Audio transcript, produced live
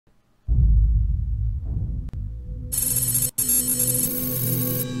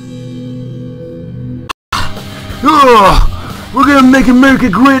Oh, we're gonna make America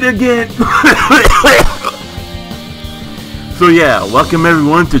great again. So yeah, welcome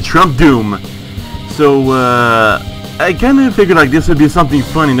everyone to TrumpDoom. So I kind of figured like this would be something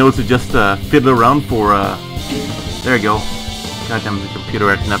fun, you know, to just fiddle around for. There you go. Goddamn, the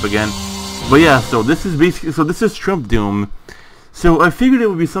computer acting up again. But yeah, so this is basically this is TrumpDoom. So I figured it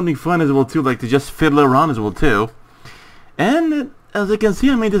would be something fun as well too, like to just fiddle around as well too. And as I can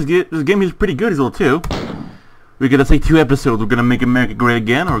see, I mean this game is pretty good as well too. We're gonna say 2 episodes. We're gonna make America great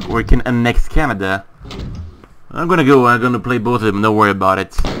again, or we can annex Canada. I'm gonna play both of them. Don't worry about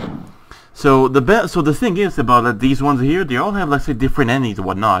it. So the thing is about these ones here, they all have, let's say, different endings and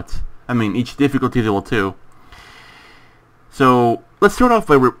whatnot. I mean, each difficulty is level 2. So let's start off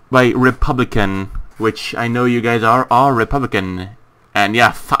by Republican, which I know you guys are all Republican, and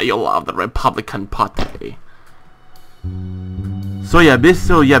yes, I love the Republican Party. So yeah,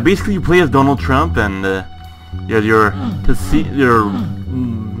 basically you play as Donald Trump, and you have your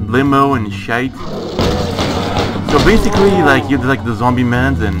limo and shite. So basically, like you're like the zombie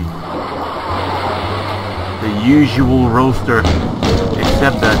mans and the usual roaster,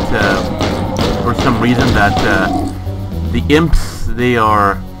 except that for some reason that the imps they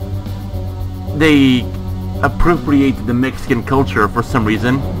appropriate the Mexican culture for some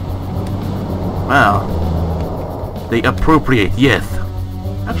reason. Wow, they appropriate, yes.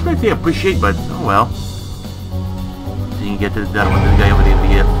 Actually, they appreciate, but oh well. So you can get that one, this guy over there.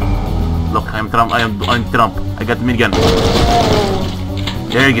 Look, I'm Trump. I'm Trump. I got the minigun.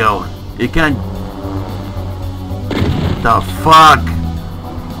 There you go. You can't. The fuck.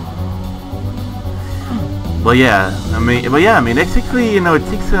 But yeah, I mean, basically, you know, it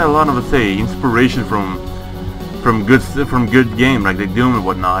takes a lot of, let's say, inspiration from good game like the Doom and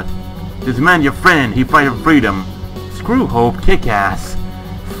whatnot. This man, your friend, he fight for freedom. Screw hope, kick ass.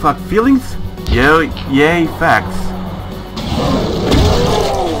 Fuck feelings. Yay, facts.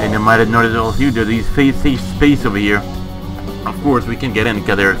 And you might have noticed also there's these safe space over here. Of course, we can get in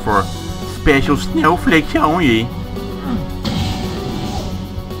because they're for special snowflakes only.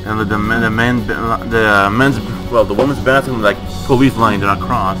 And the women's bathroom, like police lines are not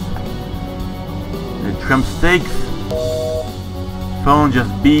crossed. And Trump steaks. Phone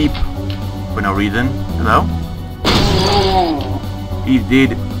just beep for no reason. Hello? He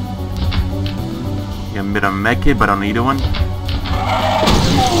did. You made a mech it, but I don't need one.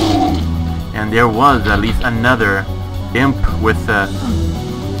 And there was at least another imp with the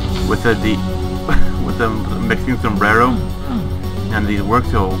Mexican sombrero, and these work.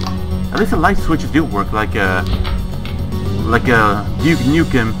 So at least the light switches do work, like a Duke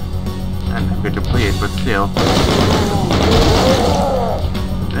Nukem. I'm not going to play it, but still.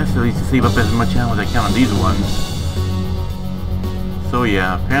 Let's at least save up as much ammo as I can on these ones. So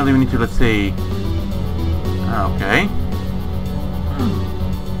yeah, apparently we need to, let's say, okay.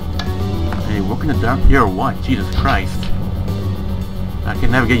 Hey, walk in the dark here or what? Jesus Christ. I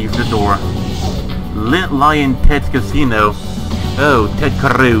can navigate you through the door. Lit Lion Ted's Casino. Oh, Ted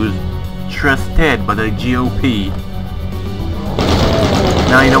Cruz. Trust Ted by the GOP.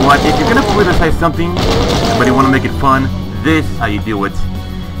 Now, you know what? If you're gonna politicize something, but you want to make it fun, this is how you do it.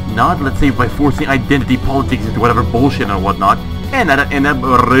 Not, let's say, by forcing identity politics into whatever bullshit or whatnot. And that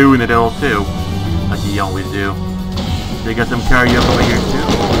ruin it all too. Like you always do. They got some karaoke over here too.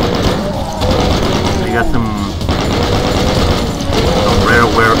 They got some rare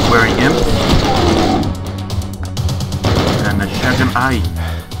wearing imps. And a shotgun eye.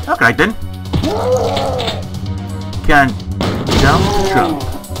 Okay then. Can't dump Trump.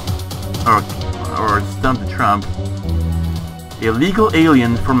 Or stump Trump. Illegal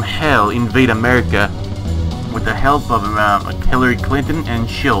aliens from hell invade America with the help of Hillary Clinton and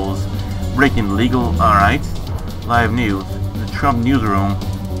shills. Breaking legal, alright. Live news. The Trump newsroom.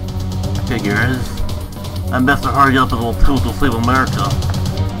 Figures. And best to hurry up as well too to save America.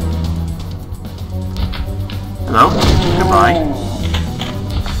 Hello? Goodbye.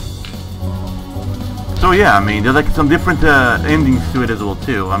 So yeah, I mean, there's like some different endings to it as well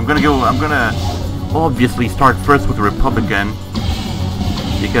too. I'm gonna obviously start first with the Republican.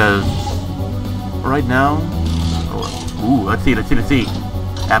 Because right now, let's see.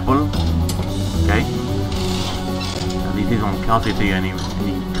 Apple. Okay. At least these don't cost you any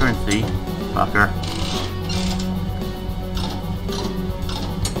currency. Fucker.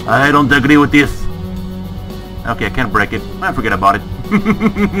 I don't agree with this. Okay, I can't break it. I forget about it.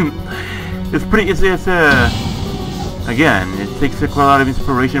 Again, it takes quite a lot of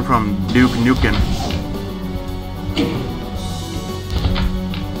inspiration from Duke Nukem.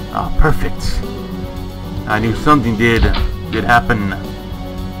 Ah, perfect. I knew something did happen.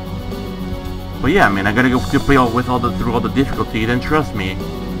 But yeah, I mean, I gotta go to play through all the difficulties, and trust me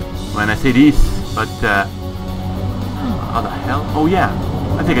when I say these. But how the hell? Oh yeah,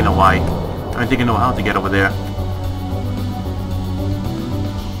 I think I know why. I think I know how to get over there.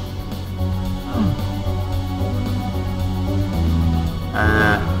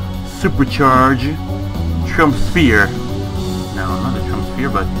 Supercharge Trump Sphere. No, not the Trump Sphere,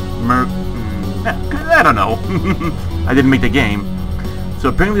 but I don't know. I didn't make the game. So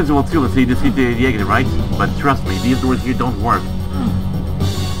apparently there's well too. Let's see, this is the exit, right? But trust me, these doors here don't work.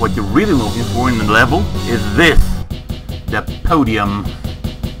 What you're really looking for in the level is this, the podium.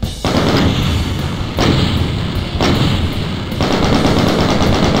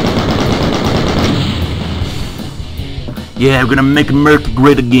 Yeah, we're gonna make America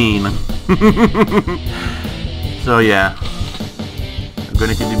great again. So yeah, I'm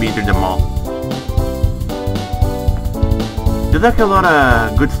gonna need to be into the mall. There's like a lot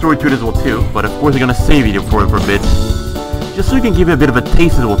of good story to it as well too, but of course I'm gonna save you for a bit, just so you can give you a bit of a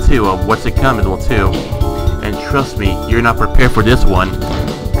taste as well too of what's to come as well too. And trust me, you're not prepared for this one,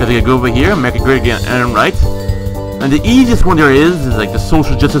 because I gotta go over here and make it great again, and right? And the easiest one there is like the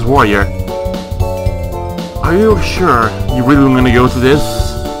social justice warrior. Are you sure you really want to go to this?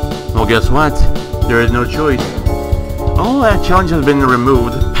 Well, guess what? There is no choice. All that challenge has been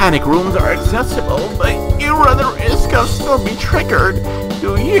removed. Panic rooms are accessible, but you run the risk of still be triggered.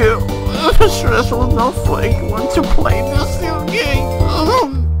 Do you, a stressful snowflake, want to play this new game?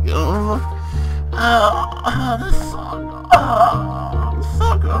 This song.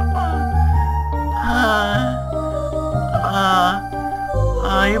 So good.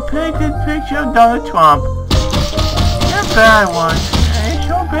 You painted a picture of Donald Trump. Bad one. It's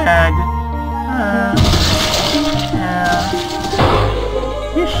so bad.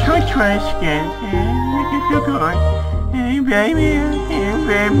 You're so trash-skin. Make it feel good. Hey, baby. Hey,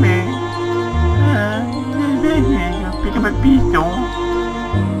 baby. Pick up a pistol.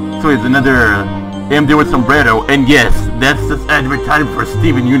 So it's another MD with sombrero. And yes, that's just advertising for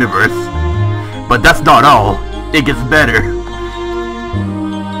Steven Universe. But that's not all. It gets better.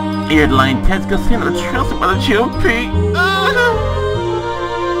 Airline Ted's Casino trusted by the GOP.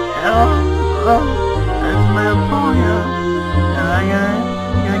 That's my opponent. And I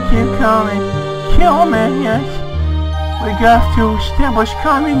gotta keep coming. Kill me, yes. We got to establish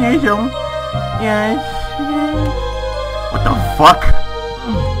communism. Yes, yes. What the fuck?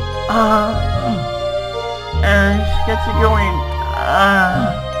 Let's get to going.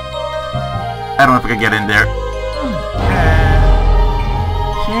 I don't know if I can get in there.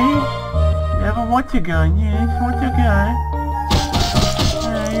 Never want to gun, yes, want to gun.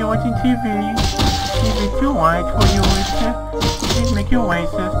 You're watching TV. TV too white for you, please make your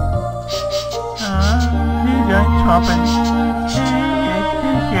racist. You're done chopping.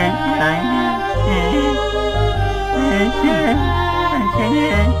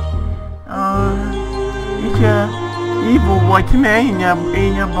 It's a evil white man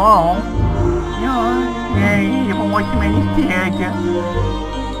in a ball. Yeah, evil white man is dead.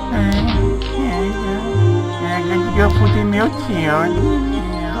 I got to go put the milk here.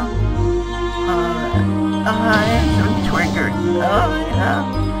 I'm so triggered.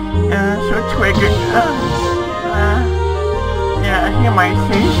 So triggered. Yeah, I hear my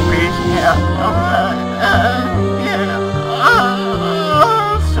safe space.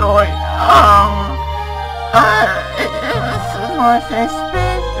 Sorry. This is my safe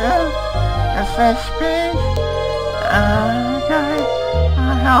space. A safe space.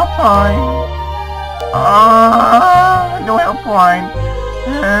 Helpline. No helpline.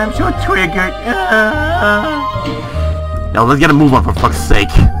 I'm so triggered. Now let's get a move on for fuck's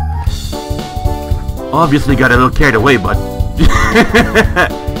sake. Obviously got a little carried away, but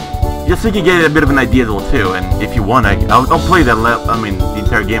just so you can get a bit of an idea as well too. And if you want, I'll play that. The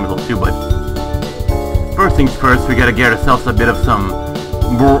entire game as well too. But first things first, we gotta get ourselves a bit of some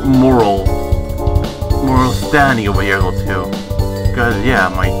moral standing over here as well too. Because yeah,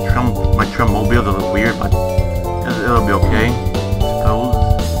 my Trump mobile's a little weird, but it'll be okay, I suppose.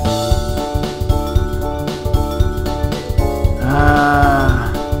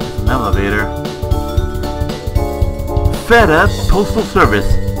 An elevator. FedEx Postal Service.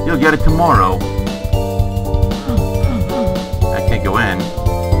 You'll get it tomorrow. I can't go in.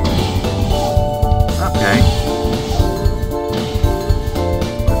 Okay.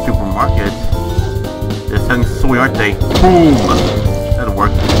 The supermarket. They're selling soy, aren't they? Boom! That'll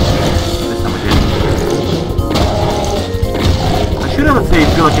work. This time I did. I should have,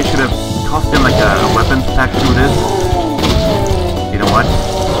 feel like I should have tossed in like a weapons pack through this. You know what?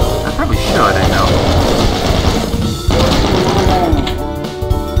 I probably should, I know.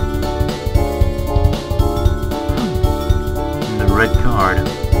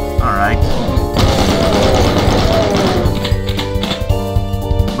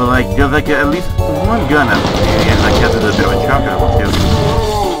 But like, there's like at least one gun and like has a bit of a shotgun or two.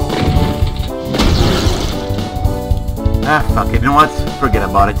 Ah, fuck it. You know what? Forget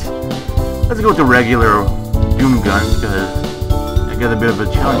about it. Let's go with the regular Doom guns because I got a bit of a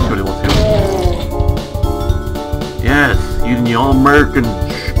challenge to it or two. Yes, using the all-American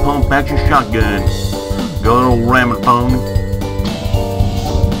pump-action shotgun. Good old ramming phone.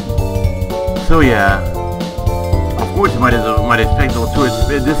 So yeah, of course you might expect also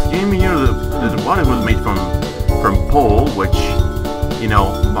this game here, this water was made from Pole, which, you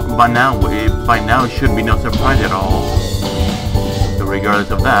know, by now it should be no surprise at all. So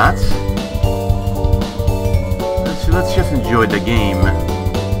regardless of that, let's just enjoy the game.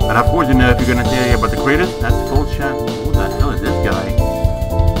 But of course, you know, if you're gonna tell you about the creators, that's bullshit. Who the hell is this guy?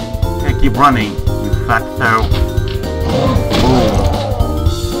 Yeah, keep running, you fat sow. Boom.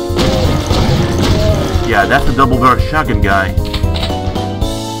 Yeah, that's a double-barrel shotgun guy. As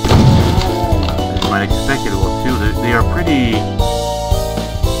you might expect it will too. They are pretty...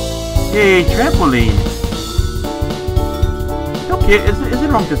 Yay, trampoline! Okay, is it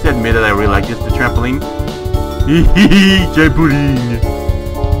wrong to admit that I really like this, the trampoline? Hehehe, trampoline!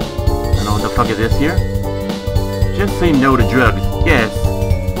 I know what the fuck is this here? Just say no to drugs. Yes.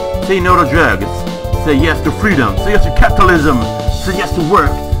 Say no to drugs. Say yes to freedom. Say yes to capitalism. Say yes to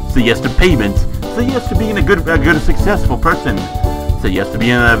work. Say yes to payment. Say yes to being a good, successful person. Say yes to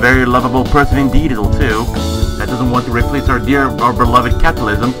being a very lovable person indeed, too. That doesn't want to replace our beloved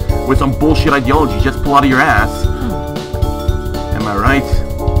capitalism with some bullshit ideology just pull out of your ass. Am I right?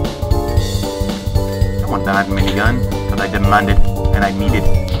 I want that minigun, because I demand it, and I need it.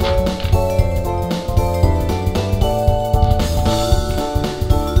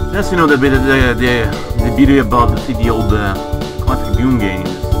 Just, you know, the beauty about the old classic Doom games.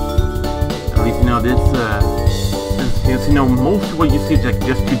 At least, you know, this, you know, most of what you see is like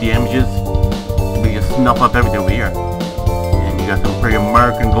just 2D images. We just snuff up everything over here. And you got some pretty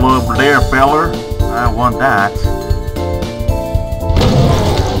American glow over there, feller. I want that.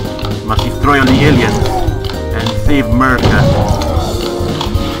 Must destroy all the aliens and save America.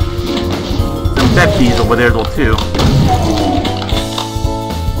 Some Peppies over there though too.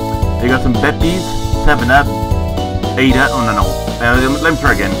 They got some Peppies, 7-Up, 8-Up, oh no, let me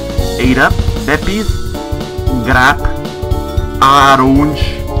try again. 8-Up, Peppies, Grap, Orange,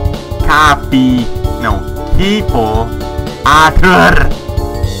 Capi, no, Tipo, Ater,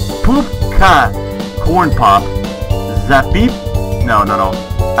 Pupka, Corn Pop, Zapip, no,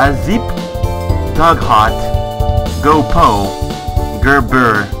 Azip, Dog Hot, Go-Po,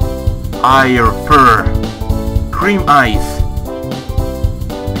 Gerber, Ire Fur, Cream Ice,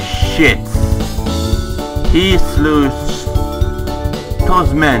 Shits, Heaslus,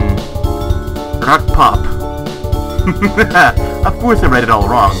 Tosmen, Rock Pop. Of course I read it all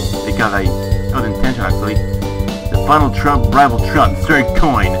wrong, because that was intentional actually. The final Trump, rival Trump, third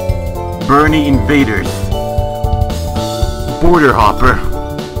coin, Bernie Invaders, Border Hopper.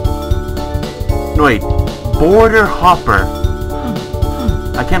 No wait, Border Hopper.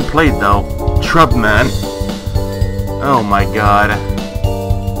 I can't play it though. Trump man. Oh my god.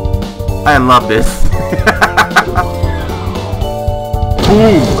 I love this.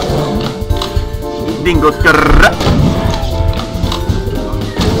 Boom! Dingo skrrrr!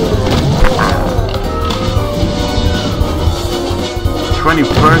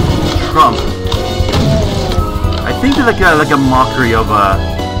 21st Trump. I think it's like a mockery of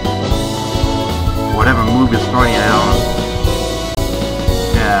whatever movie is starting out.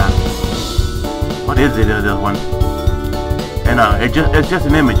 Yeah. What is it in this one? And it's just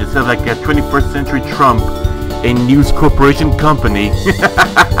an image. It says like a 21st century Trump, a news corporation company.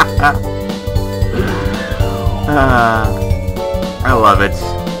 I love it.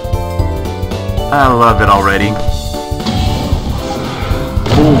 I love it already.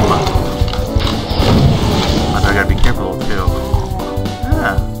 Boom. I gotta be careful too.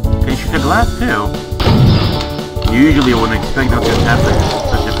 Yeah. Can you shoot the glass too? Usually I wouldn't expect them to have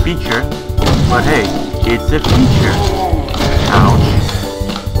such a feature, but hey, it's a feature. Ouch.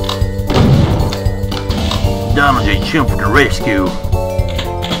 Donald J. Trump for the rescue.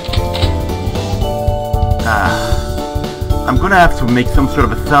 I'm gonna have to make some sort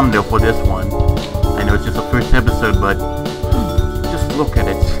of a thumbnail for this one. I know it's just the first episode, but just look at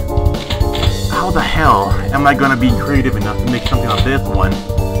it. How the hell am I gonna be creative enough to make something of this one?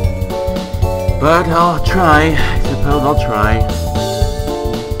 But I'll try. I suppose I'll try.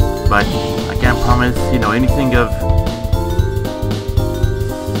 But I can't promise, you know, anything of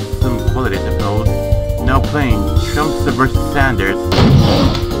some quality, I suppose. No playing Trump versus Sanders.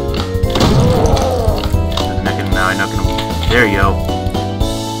 Now I'm not gonna. There you go.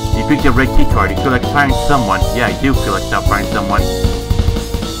 You picked a red key card. You feel like firing someone. Yeah, I do feel like firing someone.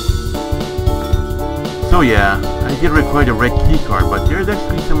 So yeah, I did require the red key card, but there's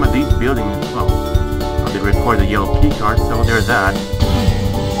actually some of these buildings. Well, they require the yellow key card, so there's that.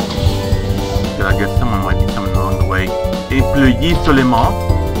 So I guess someone might be coming along the way. Employee seulement,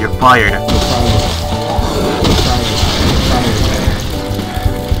 you're fired.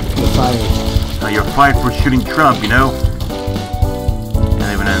 You're fired. You're fired for shooting Trump, you know? And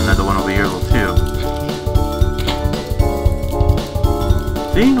even another one over here too.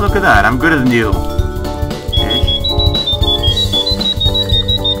 See? Look at that. I'm good as new.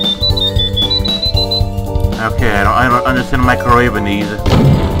 Okay, I don't understand microevanese.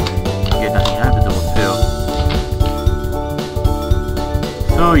 Yeah, nothing happens too.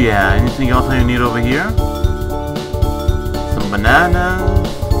 So yeah, anything else I need over here? Some bananas,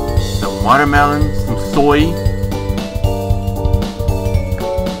 some watermelons, some soy.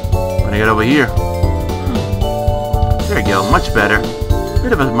 What do I got over here? There you go, much better.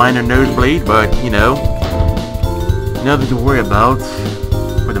 Bit of a minor nosebleed, but you know, nothing to worry about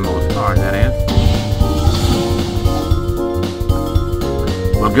for the most part, that is.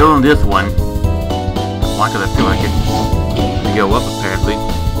 We'll go on this one. Why? Because I feel like it to go up apparently.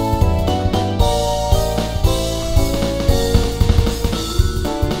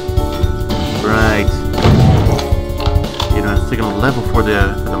 Right. You know, second level for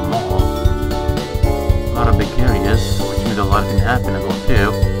the mall. A lot of big areas, which means a lot can happen as well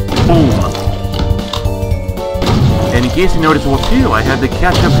too. Boom! And in case you noticed well too, I had the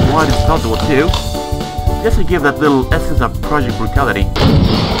catch-up squad installed well too. Just to give that little essence of Project Brutality.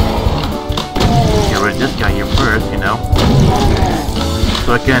 Get rid of this guy here first, you know.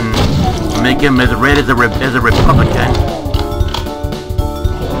 So I can make him as red as a Republican.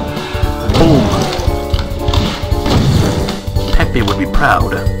 Boom! Pepe would be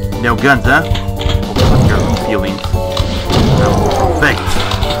proud. No guns, huh? Oh, fuck your feelings. Perfect.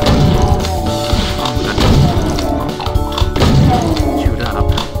 Shoot up.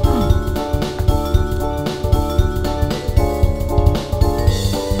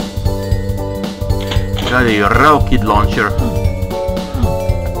 Got a rocket launcher.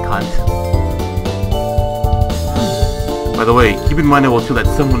 Cunt. By the way, keep in mind also that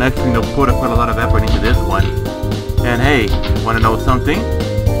someone actually put quite a lot of effort into this one. And hey, wanna know something?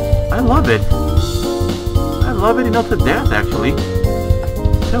 I love it. I love it enough to death actually.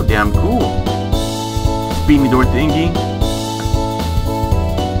 So damn cool. Speedy door thingy.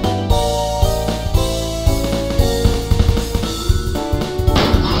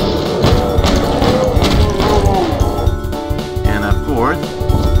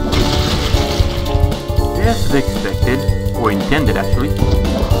 As expected, or intended actually.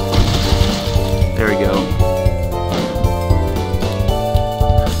 There we go.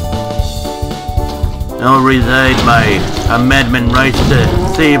 I'll reside my amendment rights to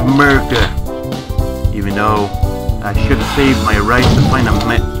save America. Even though I should save my rights to find a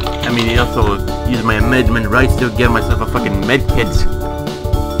I mean, also use my amendment rights to get myself a fucking med kit.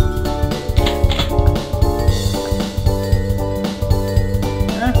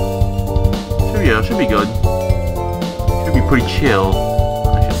 Yeah, should be good. Should be pretty chill,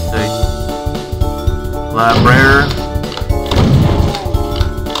 I should say. Library.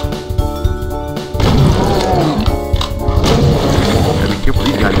 Gotta be careful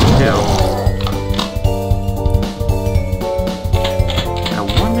these guys too. I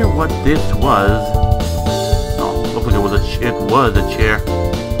wonder what this was. Oh, looked like it was a chair.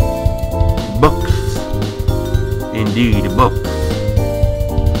 Books. Indeed, books.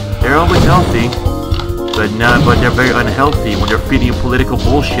 They're always healthy, but they're very unhealthy when they're feeding you political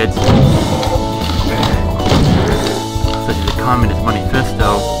bullshit, such as the Communist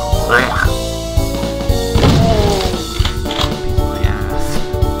Manifesto. Ugh. Piece of my ass.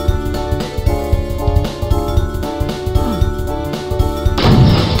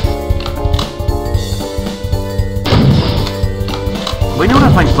 But you know what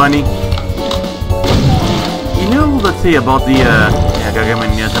I find funny? You know, let's say about the I gotta get my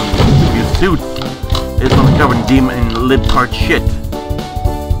some new suits. It's only covered in demon and libtard shit.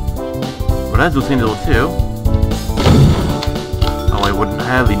 But I do think those too. Oh, I wouldn't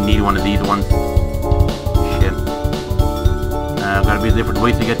hardly need one of these ones. Shit. Gotta be different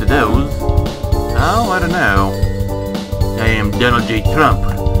ways to get to those. Oh, I don't know. I am Donald J. Trump.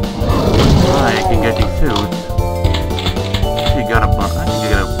 I can get these suits. I got a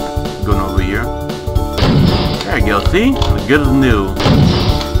gun over here. There you go, see? As good as new.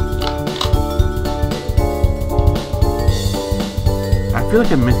 I feel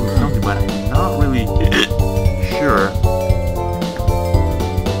like I'm missing something, but I'm not really sure.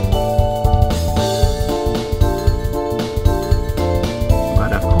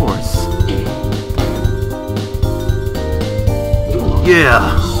 Yeah.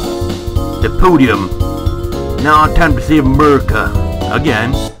 The podium. Now time to save America.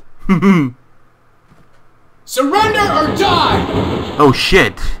 Again. Surrender or die! Oh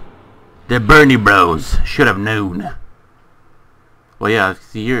shit. The Bernie Bros. Should have known. Well, yeah,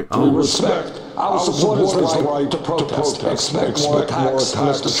 see here. Oh. Respect. Our supporters' right to protest. Expect more attacks,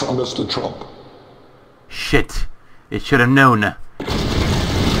 Mr. Trump. Shit. It should have known.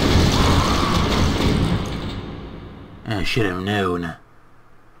 I should have known.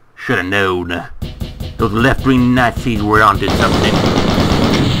 Should have known. Those left-wing Nazis were onto something.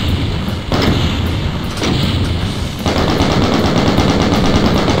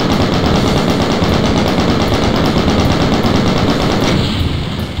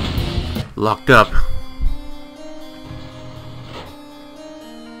 Locked up.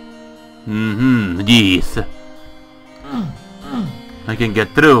 Yes. I can get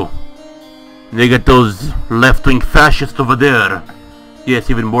through. They got those left-wing fascists over there.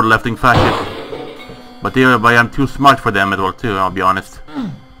 Yes, even more left-wing fascists. But I'm too smart for them as well too, I'll be honest.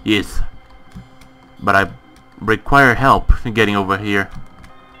 Yes. But I require help in getting over here.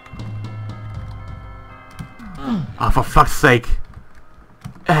 Oh, for fuck's sake.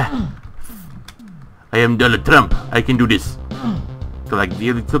 I am Donald Trump. I can do this. So like,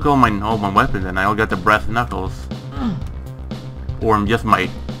 they took all my weapons and I all got the brass knuckles. Or I'm just my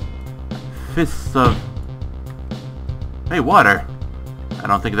fists of... Hey, water. I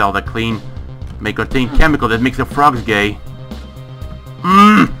don't think it's all that clean. May contain chemical that makes the frogs gay.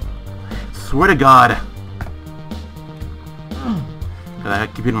 Swear to God. I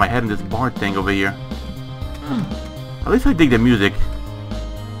keep hitting my head in this bar thing over here. At least I dig the music.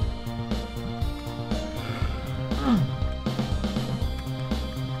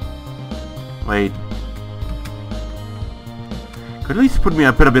 Wait. Could at least put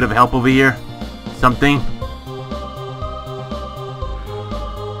a bit of help over here. Something.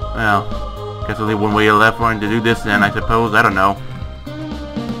 Well, guess only one way left for him to do this then, I suppose. I don't know.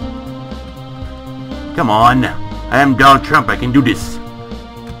 Come on. I am Donald Trump. I can do this.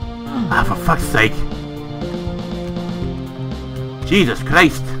 Ah, for fuck's sake. Jesus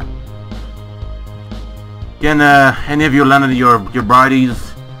Christ. Can any of you lend me your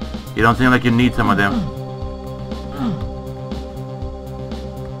bodies? You don't seem like you need some of them.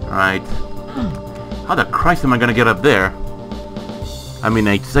 Right. How the Christ am I gonna get up there? I mean,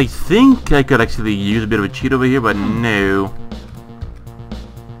 I think I could actually use a bit of a cheat over here, but no.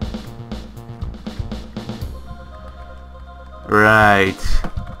 Right.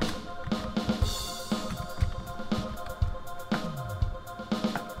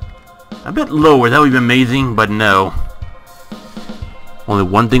 A bit lower, that would be amazing, but no. Only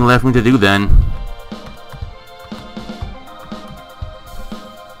one thing left for me to do then.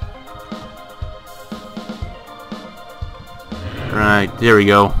 Right, there we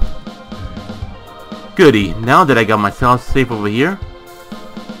go. Goody. Now that I got myself safe over here,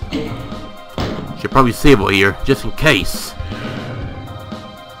 should probably save over here, just in case.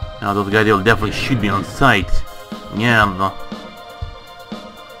 Now those guys, they'll definitely shoot me on sight. Yeah.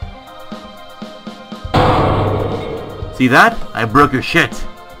 See that? I broke your shit.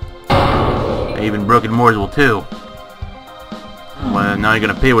 I even broke it more as well too. Well, now you're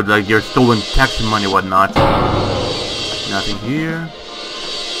gonna pay with like your stolen tax money and whatnot. Nothing here.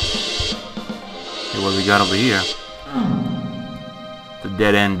 Okay, what do we got over here? The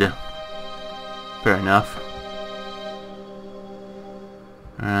dead end. Fair enough.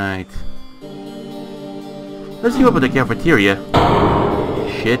 Right. Let's see what about the cafeteria.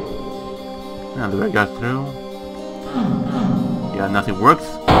 Shit. Now that I got through. Yeah, nothing works.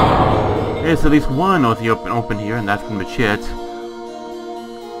 There's at least one open here, and that's pretty much it.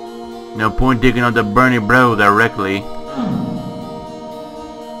 No point digging out the Bernie Bro directly.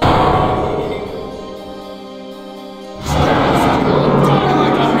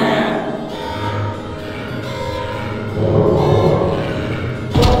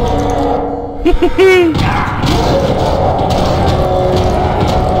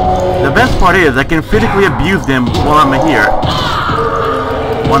 The best part is I can physically abuse them while I'm here.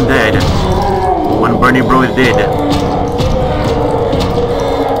 One dead. One Bernie Bro is dead.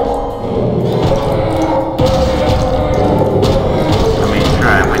 I mean,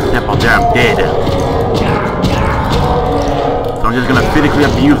 sure, if I step on there, I'm dead. So I'm just gonna physically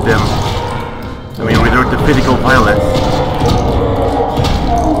abuse them. I mean, resort to physical violence.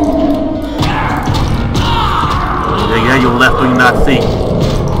 Yeah, you left-wing Nazi.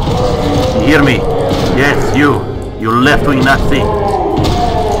 You hear me? Yes, you left-wing Nazi.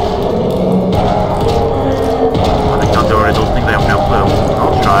 I can't do any of those things, I have no clue.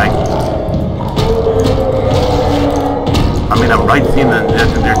 I'll try. I mean, I'm right seeing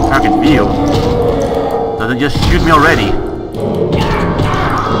their target view. So they just shoot me already.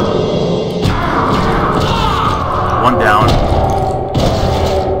 One down.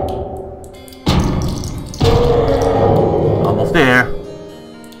 Almost there.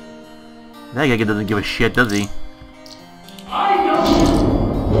 That guy doesn't give a shit, does he?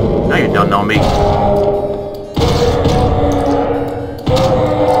 No, you don't know me.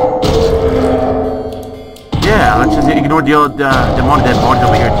 Yeah, let's just ignore the one dead bodies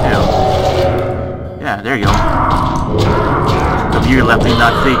over here too. Yeah, there you go. Over here, left wing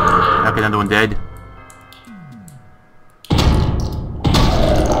Nazi. Okay, another one dead.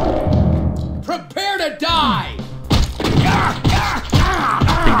 Prepare to die!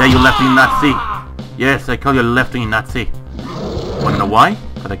 Think that you left wing Nazi. Yes, I call you left wing Nazi. Wanna know why?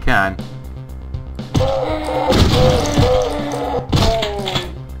 But I can.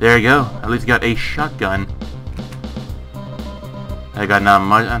 There you go. At least got a shotgun. I got not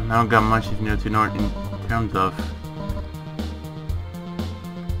much. I don't got much to know in terms of.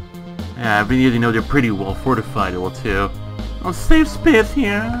 Yeah, I've been using. They're pretty well fortified, well too. Oh, safe space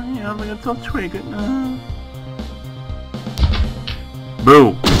here. Yeah, I'm gonna tell trigger.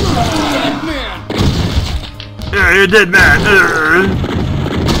 Boo. Dead man! Yeah, you're dead man.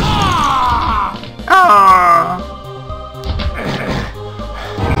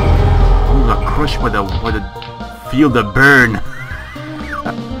 I'm gonna crush by the field of burn.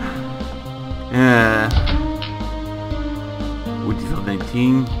 Yeah. With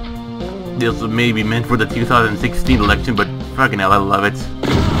 2019, this was maybe meant for the 2016 election, but fucking hell, I love it.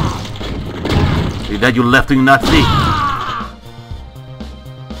 Hey, that you left-wing Nazi.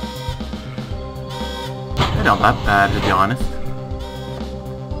 They're not that bad, to be honest.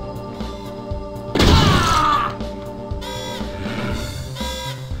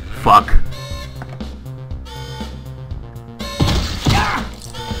 Fuck.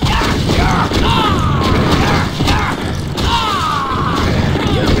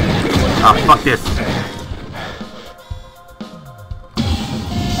 Ah, fuck this.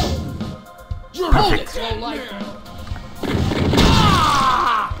 Perfect.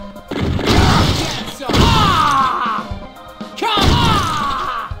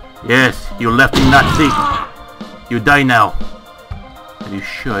 Yes, you left-wing Nazi. You die now. And you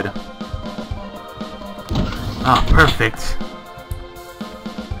should. Ah, perfect.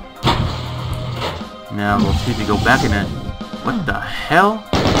 Now we'll see if we go back in it. What the hell?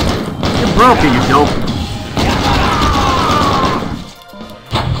 You're broken, you dope.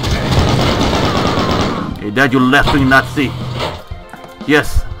 Hey, that you left-wing Nazi.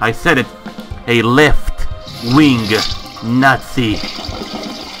 Yes, I said it. A left-wing Nazi.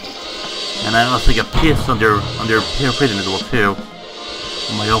 And I also get pissed on their prison as well too.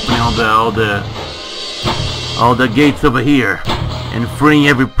 Am I opening all the gates over here and freeing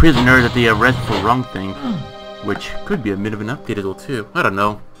every prisoner that they arrest for wrong thing, which could be a bit of an update as well too. I don't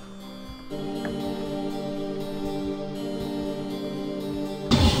know.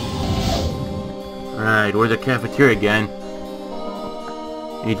 Right, where's the cafeteria again?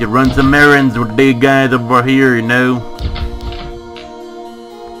 Need to run some errands with the guys over here, you know.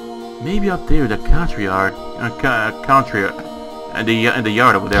 Maybe up there, the country yard, in the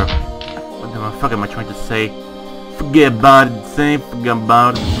yard over there. What the fuck am I trying to say? Forget about it, forget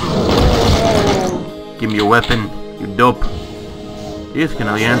about it. Give me your weapon, you dope. This can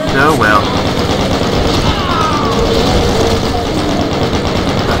only end so well.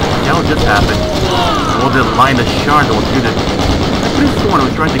 What the hell just happened? All the line of shards will do this. This is the one who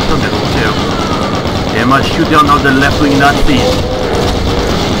was trying to kill me too. They must shoot down all the left-wing Nazis.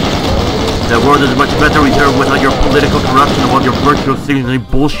 The world is much better reserved without your political corruption and all your virtual signaling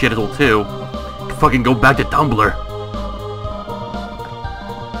bullshit too. Fucking go back to Tumblr.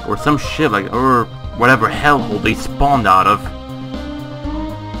 Or some shit like, or whatever hellhole they spawned out of.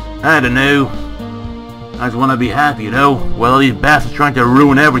 I don't know. I just want to be happy, you know? Well, these bastards trying to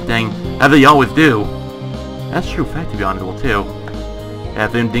ruin everything, as they always do. That's true fact, to be honest, too.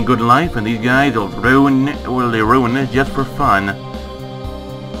 Have anything good in life, and these guys will ruin it just for fun.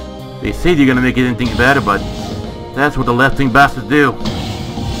 They say they're gonna make anything better, but that's what the left-wing bastards do.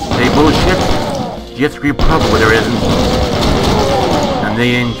 They bullshit, just scream problem where there isn't. And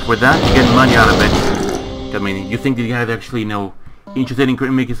they ain't for that, you get money out of it. I mean, you think these guys are actually, you know, interested in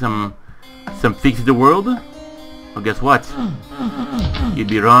making some fixes to the world? Well, guess what? You'd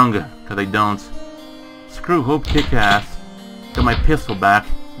be wrong, because I don't. Screw Hope Kick-Ass. Got my pistol back.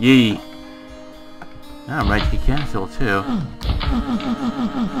 Yee. I'm right, Kick-Ass too.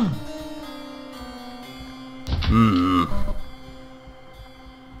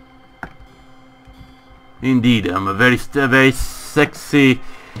 Indeed, I'm a very sexy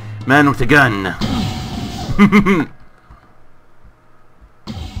man with a gun.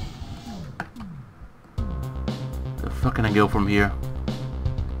 The fuck can I go from here?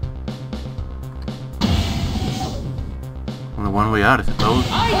 Only one way out, I suppose.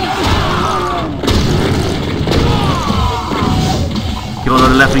 Kill all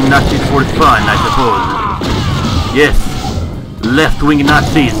the left-wing Nazis for fun, I suppose. Yes, left-wing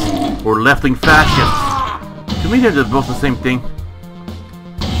Nazis or left-wing fascists. To me, they're both the same thing.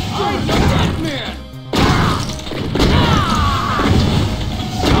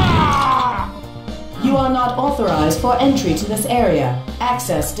 You are not authorized for entry to this area.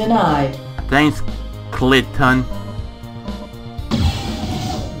 Access denied. Thanks, Clayton.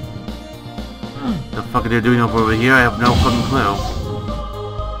 The fuck are they doing over here? I have no fucking clue.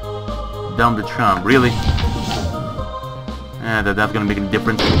 Down to Trump, really? That's gonna make a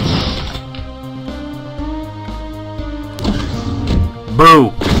difference.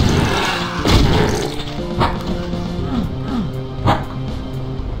 Boo!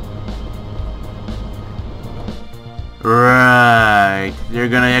 Right, they're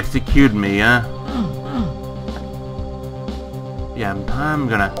gonna execute me, huh? Yeah, I'm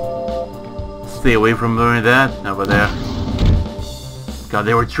gonna stay away from doing that over there. God,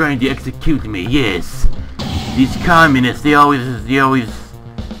 they were trying to execute me, yes. These communists, they always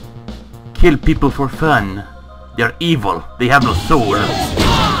kill people for fun. They're evil. They have no soul.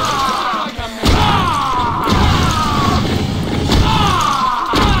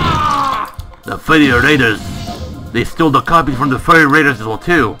 The Federators. They stole the copies from the Federators as well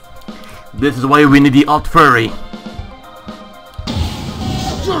too. This is why we need the alt furry.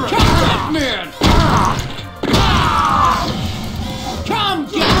 You're a dead man! Come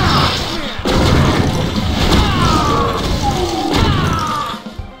get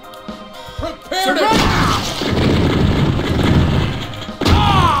Prepare to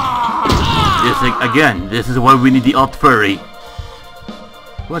Again, this is why we need the alt furry.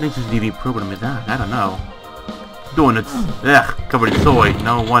 What HSDV program is that? I don't know. Donuts. Ugh, covered in soy.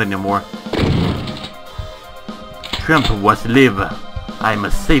 No one want it anymore. Trump wants to live. I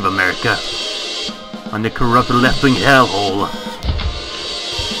must save America. On the corrupt left-wing hellhole.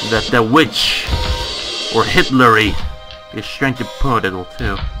 That the witch or Hitlery is trying to put it all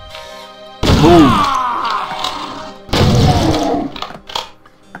too. Boom!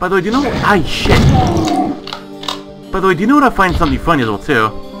 By the way, do you know what? Ah, shit! By the way, do you know what I find something funny as well too?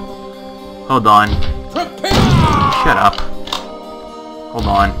 Hold on. Shut up. Hold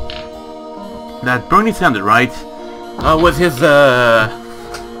on. That Bernie Sanders, right? Was his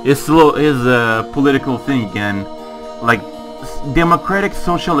political thing again. Like, democratic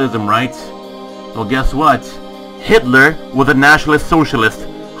socialism, right? Well, guess what? Hitler was a nationalist socialist.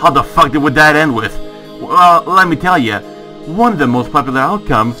 How the fuck would that end with? Well, let me tell you. One of the most popular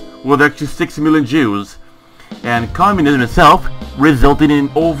outcomes was actually 6 million Jews. And communism itself resulted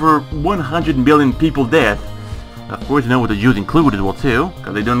in over 100 million people dead. Of course, you know what the Jews included as well too,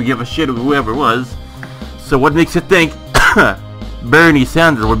 because they don't give a shit of whoever it was. So what makes you think Bernie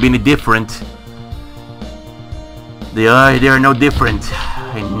Sanders would be any different? They are no different.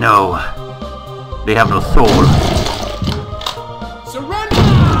 I know. They have no soul. surrender!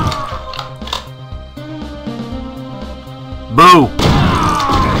 Boo!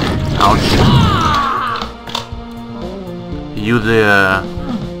 Ouch. You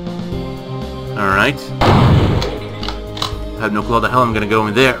Alright. I have no clue how the hell I'm gonna go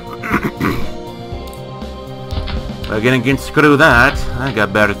in there. But again, screw that. I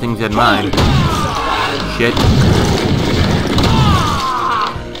got better things in mind. Shit.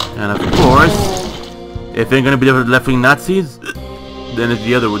 And of course, if ain't gonna be the left-wing Nazis, then it's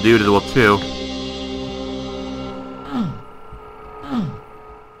the other dude as well too.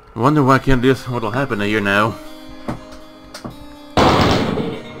 I wonder why I can't do this. What'll happen here now?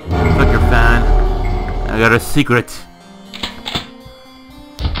 Fuck your fan. I got a secret.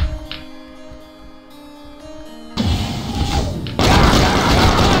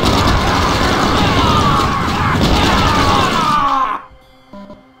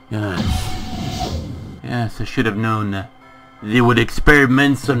 Yes, I should have known. They would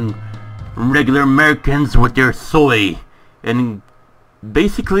experiment on regular Americans with their soy and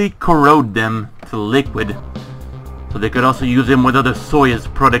basically corrode them to liquid. So they could also use them with other soy as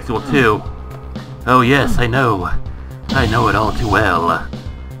products too. Oh yes, I know. I know it all too well.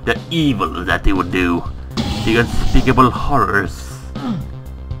 The evil that they would do. The unspeakable horrors.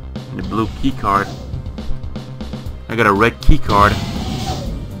 And the blue key card. I got a red key card.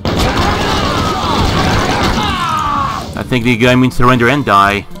 I think the guy means surrender and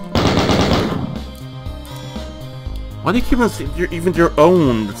die. Why do you keep them even your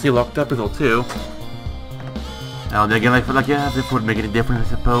own to stay locked up until 2? Now they again, I feel like, yeah, as if it would make any difference, I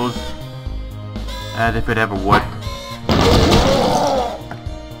suppose. As if it ever would.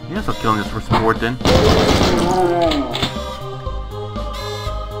 Yes, I'll kill him just for sport then.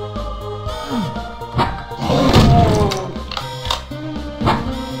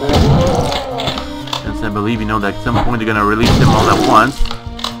 Since I believe, you know, that at some point they're gonna release them all at once.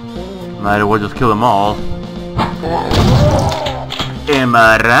 Might as well just kill them all. Am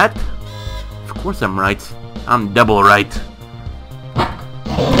I right? Of course I'm right. I'm double right.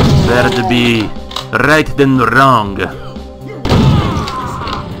 Better to be right than wrong.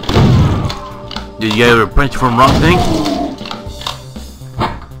 Did you ever punch from wrong thing?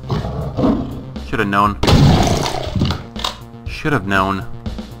 Should have known. Should have known.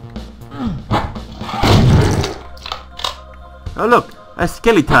 Oh look, a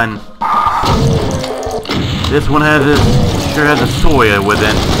skeleton. This one sure has a soy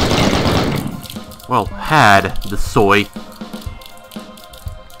within. Well, had the soy.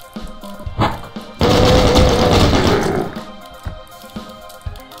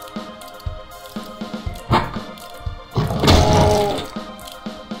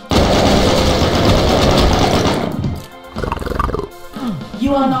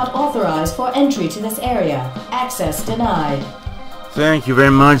 You are not authorized for entry to this area. Access denied. Thank you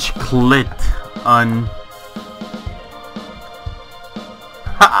very much, Clit. I'm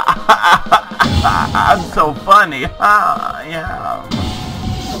so funny. Yeah.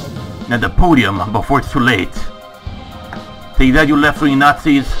 Now the podium before it's too late. Take that, you left-wing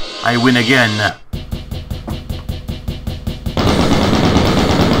Nazis. I win again.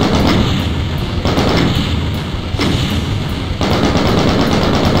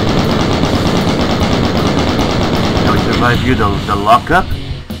 Now we survive here the lockup.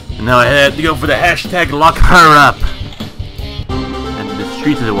 And now I had to go for the hashtag lock her up. And the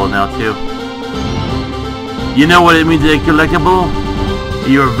streets of the world now too. You know what it means to get collectible?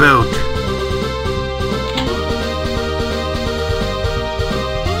 Your vote.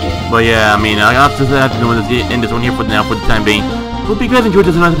 But yeah, I mean, I have to end this one here for now for the time being. Hope you guys enjoyed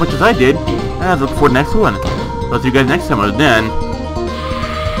this one as much as I did. And I look forward to the next one. So I'll see you guys next time. Until then,